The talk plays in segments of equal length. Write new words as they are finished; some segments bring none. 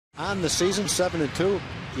On the season, 7-2,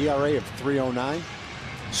 ERA of 3.09.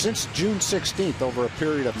 Since June 16th, over a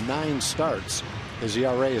period of 9 starts, his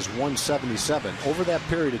ERA is 1.77. Over that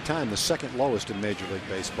period of time, the second lowest in Major League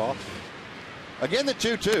Baseball. Again, the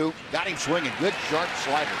 2-2. Got him swinging. Good, sharp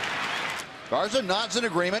slider. Garza nods in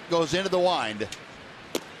agreement, goes into the wind.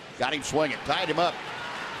 Got him swinging. Tied him up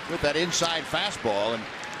with that inside fastball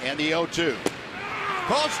and the 0-2.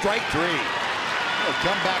 Called strike 3. A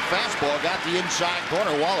comeback fastball. Got the inside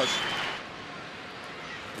corner. Wallace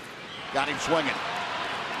got him swinging.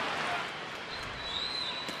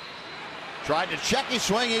 Tried to check his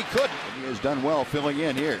swing. He couldn't. He has done well filling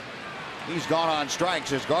in here. He's gone on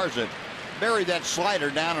strikes as Garza buried that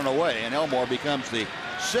slider down and away, and Elmore becomes the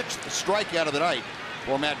 6th strikeout of the night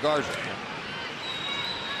for Matt Garza.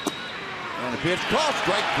 And the pitch called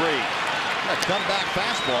strike 3. A comeback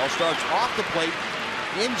fastball starts off the plate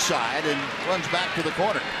inside and runs back to the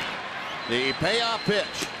corner. The payoff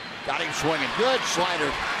pitch got him swinging. Good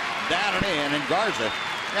slider down and in, and Garza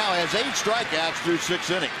now has 8 strikeouts through 6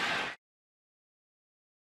 innings.